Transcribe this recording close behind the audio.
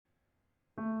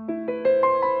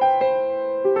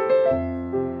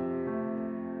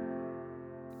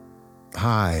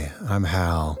Hi, I'm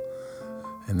Hal,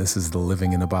 and this is the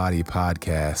Living in a Body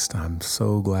podcast. I'm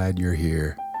so glad you're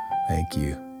here. Thank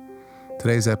you.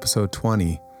 Today's episode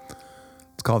 20.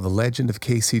 It's called The Legend of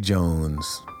Casey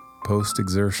Jones,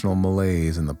 Post-Exertional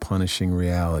Malaise and the Punishing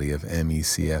Reality of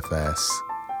MECFS.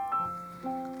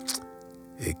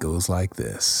 It goes like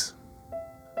this.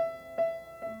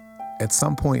 At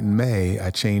some point in May, I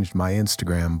changed my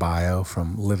Instagram bio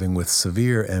from living with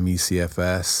severe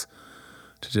MECFS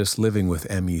to just living with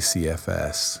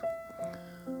MECFS.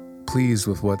 Pleased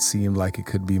with what seemed like it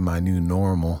could be my new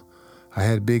normal, I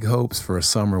had big hopes for a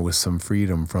summer with some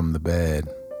freedom from the bed.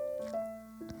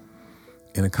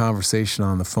 In a conversation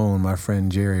on the phone, my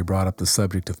friend Jerry brought up the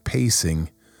subject of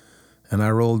pacing, and I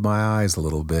rolled my eyes a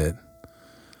little bit.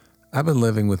 I've been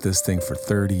living with this thing for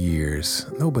 30 years.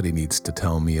 Nobody needs to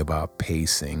tell me about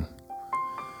pacing.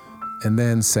 And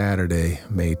then Saturday,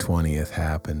 May 20th,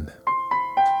 happened.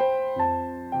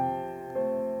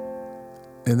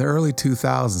 In the early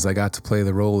 2000s, I got to play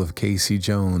the role of Casey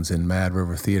Jones in Mad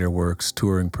River Theater Works'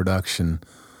 touring production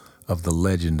of The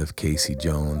Legend of Casey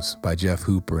Jones by Jeff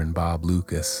Hooper and Bob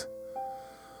Lucas.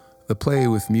 The play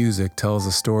with music tells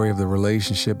the story of the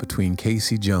relationship between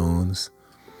Casey Jones,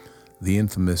 the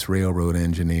infamous railroad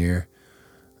engineer,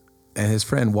 and his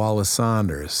friend Wallace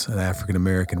Saunders, an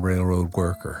African-American railroad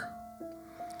worker.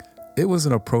 It was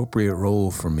an appropriate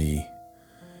role for me.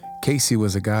 Casey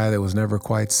was a guy that was never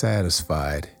quite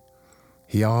satisfied.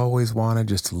 He always wanted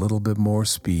just a little bit more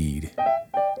speed.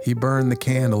 He burned the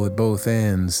candle at both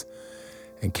ends,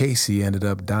 and Casey ended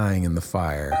up dying in the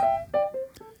fire.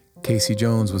 Casey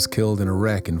Jones was killed in a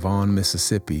wreck in Vaughn,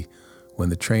 Mississippi, when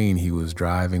the train he was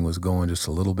driving was going just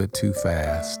a little bit too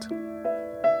fast.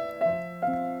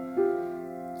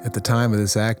 At the time of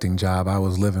this acting job, I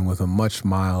was living with a much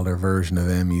milder version of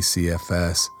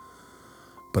MECFS,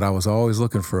 but I was always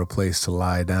looking for a place to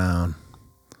lie down.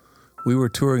 We were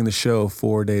touring the show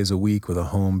 4 days a week with a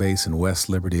home base in West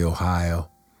Liberty, Ohio.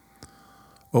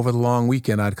 Over the long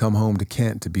weekend, I'd come home to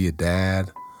Kent to be a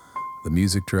dad, the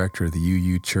music director of the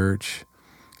UU Church,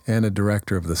 and a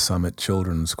director of the Summit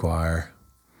Children's Choir.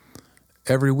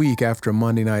 Every week after a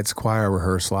Monday night's choir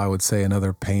rehearsal, I would say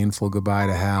another painful goodbye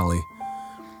to Hallie,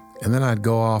 and then I'd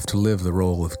go off to live the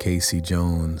role of Casey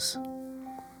Jones,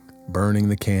 burning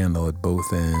the candle at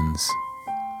both ends.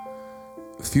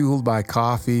 Fueled by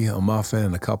coffee, a muffin,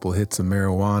 and a couple hits of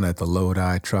marijuana at the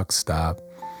Lodi truck stop,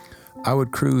 I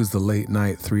would cruise the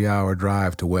late-night 3-hour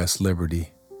drive to West Liberty.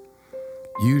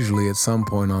 Usually at some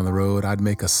point on the road, I'd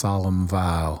make a solemn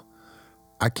vow.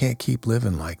 I can't keep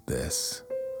living like this.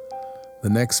 The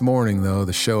next morning, though,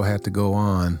 the show had to go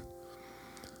on,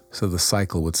 so the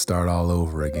cycle would start all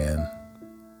over again.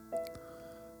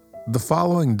 The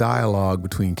following dialogue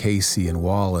between Casey and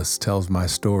Wallace tells my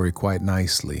story quite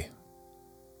nicely.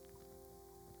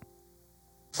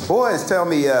 Boys tell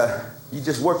me you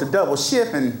just worked a double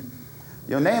shift and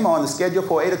your name on the schedule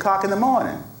for 8 o'clock in the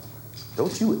morning.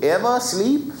 Don't you ever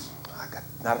sleep?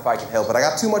 Not if I can help it. I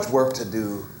got too much work to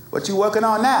do. What you working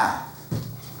on now?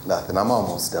 Nothing. I'm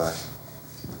almost done.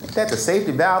 Is that the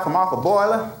safety valve from off a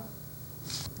boiler?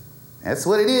 That's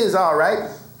what it is, all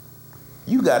right.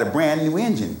 You got a brand new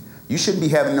engine. You shouldn't be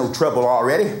having no trouble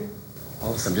already.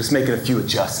 Well, listen, I'm just making a few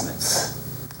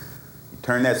adjustments. You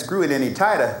turn that screw in any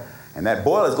tighter, and that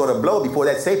boiler's gonna blow before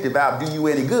that safety valve do you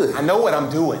any good. I know what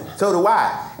I'm doing. So do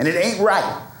I, and it ain't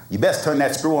right. You best turn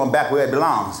that screw on back where it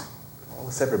belongs. Well,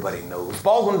 as everybody knows,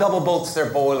 Baldwin double bolts their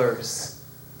boilers.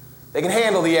 They can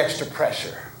handle the extra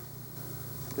pressure.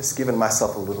 Just giving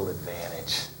myself a little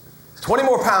advantage. 20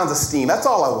 more pounds of steam, that's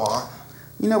all I want.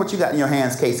 You know what you got in your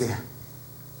hands, Casey?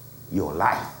 Your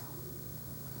life.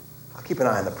 I'll keep an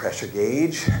eye on the pressure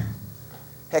gauge.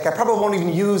 Heck, I probably won't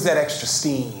even use that extra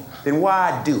steam. Then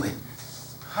why do it?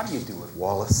 How do you do it,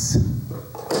 Wallace?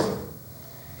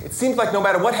 It seems like no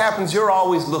matter what happens, you're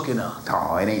always looking up.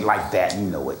 Oh, it ain't like that, you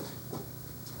know it.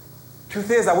 Truth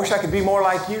is, I wish I could be more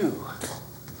like you.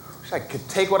 Wish I could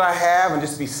take what I have and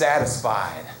just be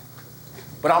satisfied.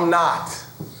 But I'm not.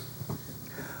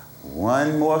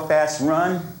 One more fast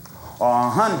run or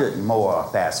 100 more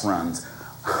fast runs.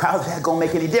 How's that gonna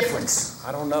make any difference?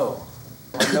 I don't know.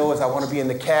 All I know is I want to be in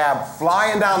the cab,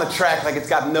 flying down the track like it's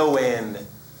got no end.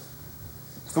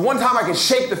 It's the one time I can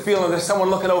shake the feeling there's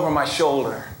someone looking over my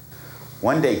shoulder.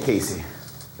 One day, Casey,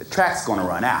 the track's gonna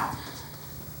run out.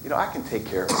 You know, I can take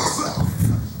care of myself.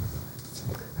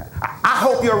 I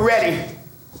hope you're ready.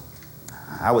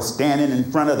 I was standing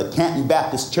in front of the Canton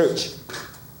Baptist Church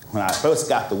when I first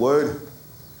got the word.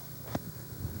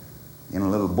 And a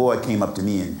little boy came up to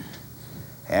me and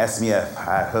asked me if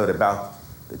I'd heard about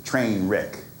the train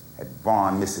wreck at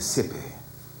Vaughn, Mississippi.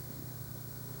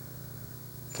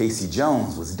 Casey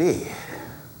Jones was dead.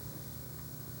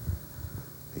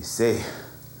 They say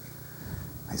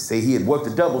he had worked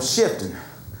a double shift and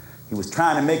he was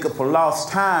trying to make up for lost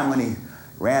time when he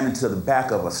ran into the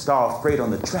back of a stalled freight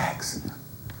on the tracks.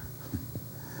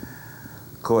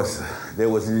 Of course, there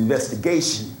was an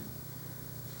investigation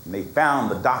and they found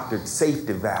the doctored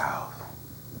safety valve.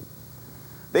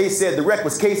 They said the wreck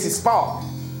was Casey's fault.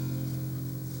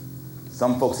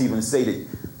 Some folks even say that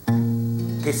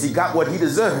Casey got what he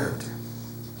deserved.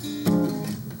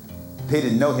 They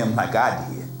didn't know him like I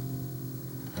did.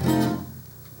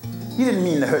 He didn't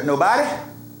mean to hurt nobody.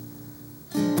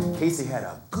 Casey had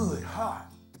a good heart.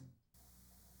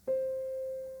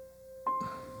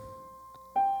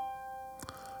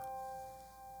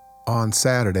 On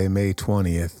Saturday, May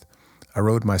 20th, I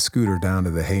rode my scooter down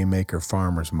to the Haymaker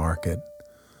Farmers Market.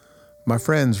 My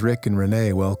friends Rick and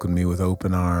Renee welcomed me with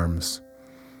open arms.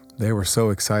 They were so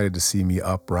excited to see me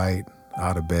upright,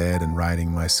 out of bed, and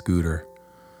riding my scooter.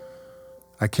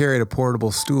 I carried a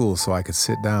portable stool so I could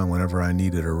sit down whenever I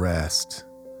needed a rest.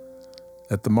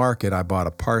 At the market, I bought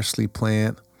a parsley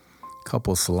plant, a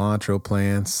couple cilantro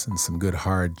plants, and some good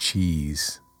hard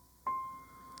cheese.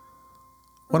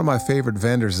 One of my favorite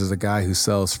vendors is a guy who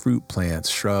sells fruit plants,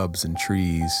 shrubs, and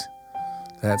trees.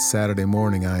 That Saturday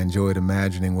morning, I enjoyed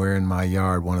imagining where in my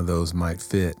yard one of those might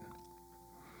fit.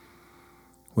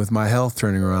 With my health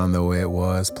turning around the way it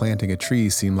was, planting a tree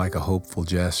seemed like a hopeful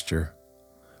gesture.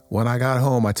 When I got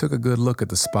home, I took a good look at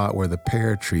the spot where the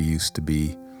pear tree used to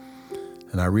be,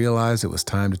 and I realized it was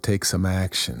time to take some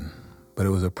action. But it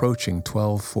was approaching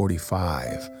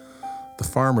 12:45. The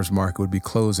farmer's market would be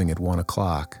closing at 1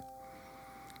 o'clock.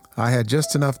 I had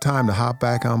just enough time to hop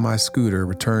back on my scooter,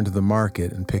 return to the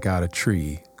market, and pick out a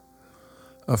tree.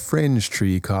 A fringe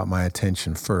tree caught my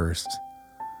attention first.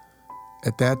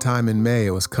 At that time in May,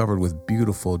 it was covered with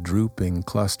beautiful, drooping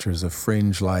clusters of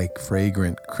fringe-like,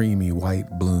 fragrant, creamy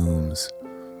white blooms.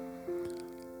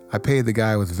 I paid the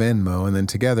guy with Venmo, and then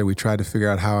together we tried to figure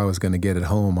out how I was going to get it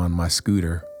home on my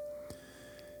scooter.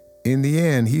 In the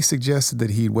end, he suggested that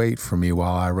he'd wait for me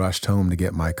while I rushed home to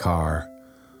get my car.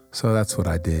 So that's what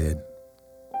I did.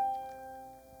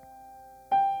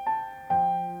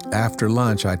 After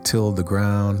lunch, I tilled the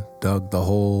ground, dug the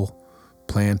hole,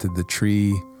 planted the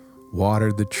tree,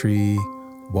 watered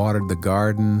the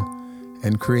garden,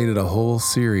 and created a whole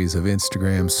series of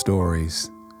Instagram stories.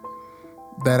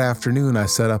 That afternoon, I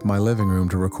set up my living room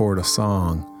to record a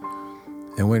song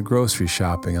and went grocery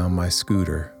shopping on my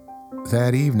scooter.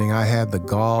 That evening, I had the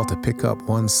gall to pick up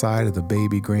one side of the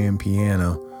baby grand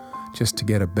piano just to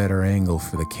get a better angle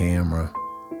for the camera.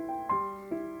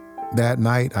 That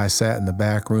night, I sat in the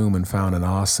back room and found an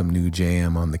awesome new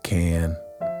jam on the can.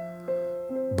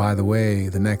 By the way,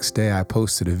 the next day I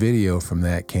posted a video from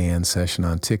that can session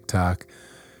on TikTok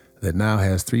that now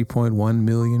has 3.1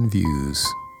 million views.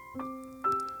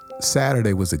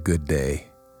 Saturday was a good day.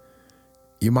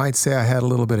 You might say I had a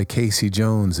little bit of Casey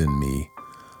Jones in me,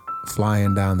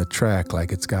 flying down the track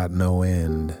like it's got no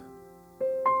end.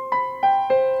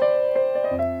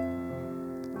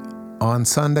 On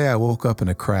Sunday, I woke up in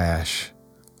a crash.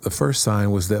 The first sign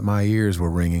was that my ears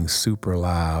were ringing super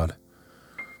loud.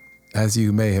 As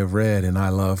you may have read in I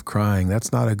Love Crying,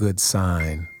 that's not a good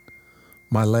sign.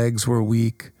 My legs were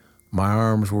weak, my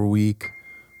arms were weak,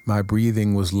 my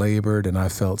breathing was labored, and I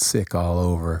felt sick all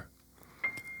over.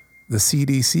 The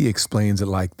CDC explains it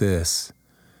like this.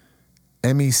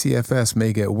 ME/CFS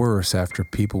may get worse after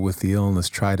people with the illness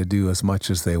try to do as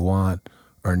much as they want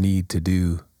or need to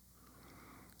do.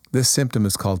 This symptom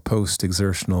is called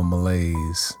post-exertional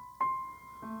malaise.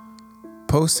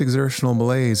 Post-exertional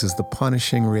malaise is the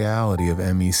punishing reality of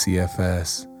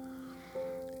ME/CFS.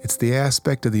 It's the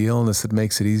aspect of the illness that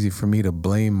makes it easy for me to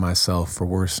blame myself for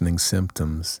worsening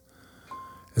symptoms,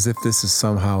 as if this is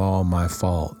somehow all my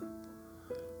fault.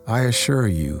 I assure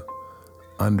you,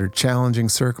 under challenging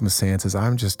circumstances,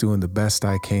 I'm just doing the best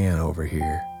I can over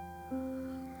here.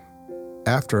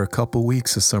 After a couple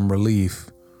weeks of some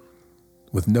relief,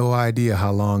 with no idea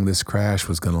how long this crash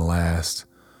was going to last,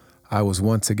 I was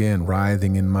once again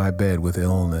writhing in my bed with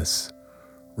illness,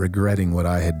 regretting what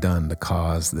I had done to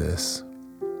cause this.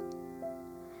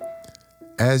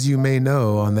 As you may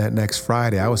know, on that next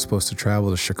Friday, I was supposed to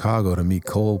travel to Chicago to meet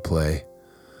Coldplay.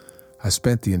 I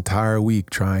spent the entire week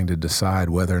trying to decide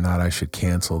whether or not I should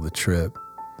cancel the trip.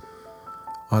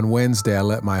 On Wednesday, I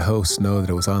let my host know that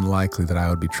it was unlikely that I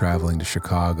would be traveling to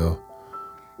Chicago.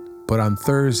 But on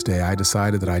Thursday, I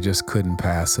decided that I just couldn't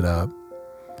pass it up.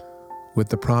 With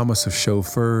the promise of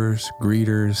chauffeurs,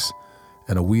 greeters,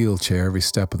 and a wheelchair every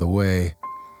step of the way,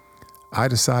 I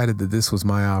decided that this was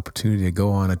my opportunity to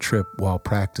go on a trip while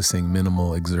practicing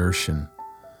minimal exertion.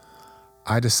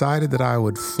 I decided that I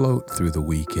would float through the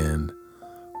weekend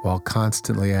while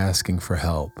constantly asking for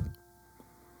help.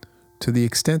 To the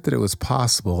extent that it was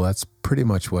possible, that's pretty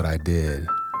much what I did.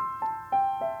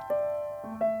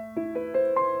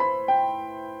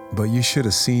 But you should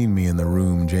have seen me in the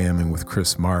room jamming with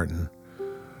Chris Martin.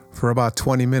 For about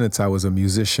 20 minutes, I was a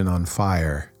musician on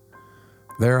fire.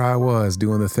 There I was,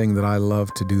 doing the thing that I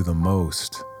love to do the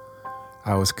most.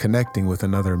 I was connecting with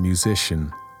another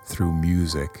musician through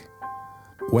music.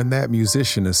 When that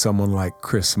musician is someone like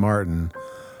Chris Martin,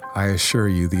 I assure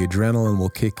you the adrenaline will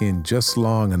kick in just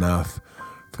long enough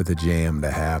for the jam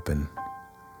to happen.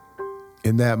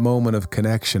 In that moment of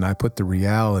connection, I put the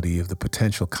reality of the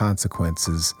potential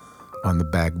consequences on the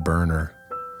back burner.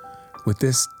 With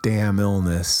this damn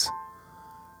illness,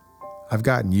 I've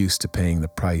gotten used to paying the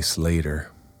price later.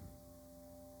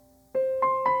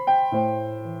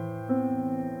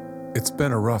 It's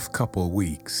been a rough couple of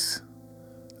weeks.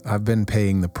 I've been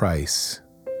paying the price.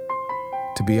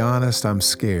 To be honest, I'm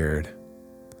scared.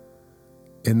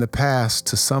 In the past,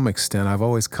 to some extent, I've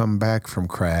always come back from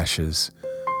crashes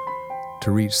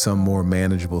to reach some more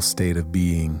manageable state of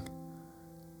being.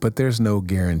 But there's no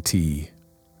guarantee.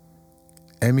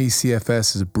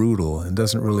 ME/CFS is brutal and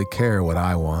doesn't really care what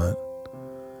I want.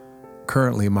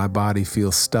 Currently, my body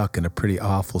feels stuck in a pretty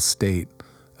awful state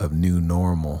of new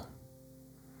normal.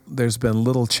 There's been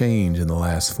little change in the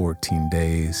last 14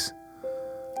 days.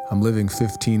 I'm living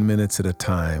 15 minutes at a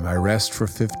time. I rest for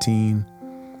 15,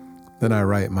 then I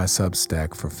write my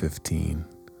Substack for 15.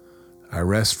 I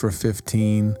rest for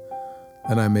 15,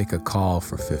 then I make a call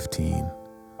for 15.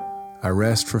 I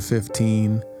rest for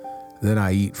 15, then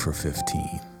I eat for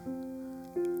 15.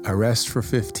 I rest for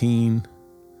 15,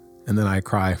 and then I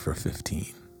cry for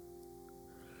 15.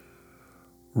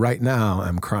 Right now,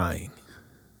 I'm crying.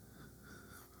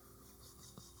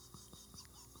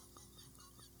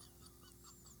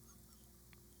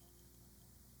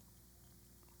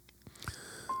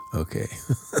 Okay.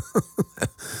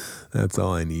 That's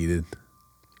all I needed.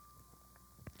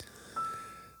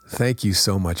 Thank you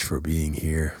so much for being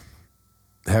here.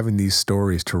 Having these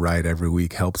stories to write every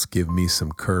week helps give me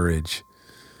some courage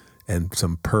and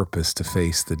some purpose to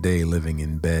face the day living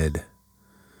in bed.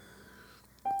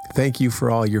 Thank you for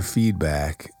all your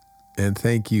feedback, and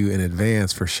thank you in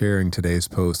advance for sharing today's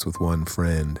post with one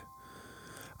friend.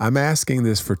 I'm asking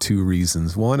this for two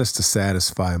reasons. One is to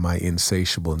satisfy my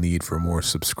insatiable need for more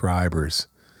subscribers.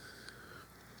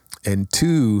 And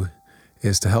two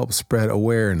is to help spread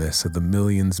awareness of the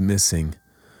millions missing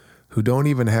who don't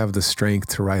even have the strength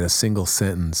to write a single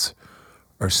sentence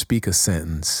or speak a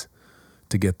sentence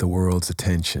to get the world's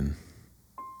attention.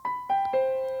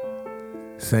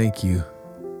 Thank you.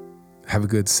 Have a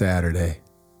good Saturday.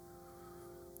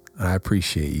 I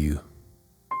appreciate you.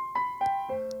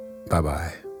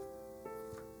 Bye-bye.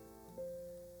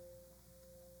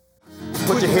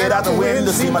 Put your head out the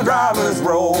window, see my drivers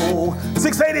roll.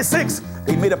 686,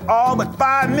 they made up all but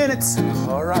 5 minutes.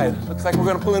 All right, looks like we're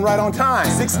gonna pull in right on time.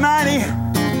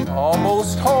 690,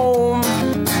 Almost home.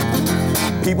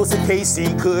 people said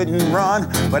Casey couldn't run,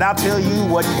 but I'll tell you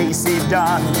what Casey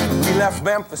done. We left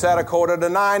Memphis at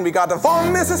 8:45. We got to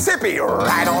Fong, Mississippi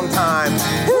right on time.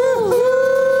 Woo-hoo!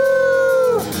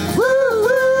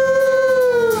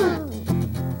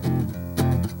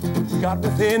 Got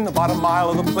within about a mile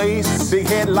of the place. Big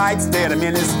headlights stared him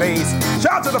in his face.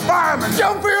 Shout to the fireman!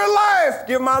 Jump for your life!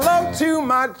 Give my love to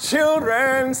my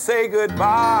children. Say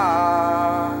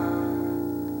goodbye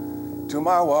to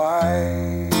my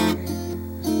wife.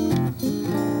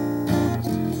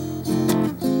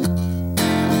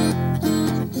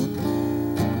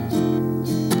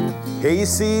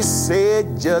 Casey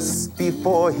said just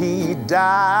before he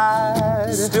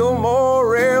died, Still more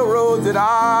railroads that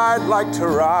I'd like to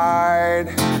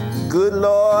ride. good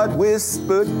Lord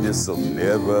whispered, this'll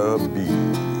never be.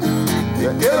 The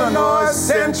Illinois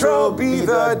Central be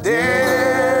the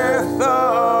death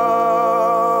of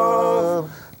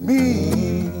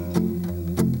me.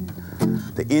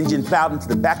 The engine plowed into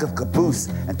the back of a caboose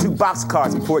and 2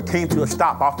 boxcars before it came to a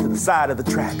stop off to the side of the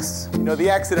tracks. You know, the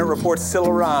accident report's still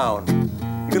around.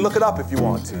 You can look it up if you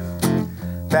want to.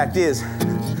 Fact is,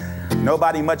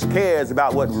 nobody much cares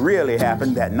about what really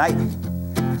happened that night.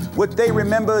 What they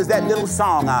remember is that little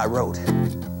song I wrote.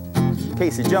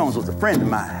 Casey Jones was a friend of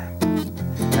mine.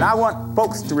 And I want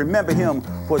folks to remember him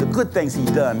for the good things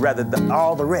he's done rather than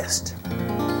all the rest.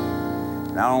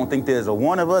 And I don't think there's a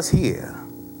one of us here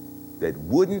that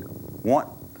wouldn't want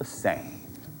the same.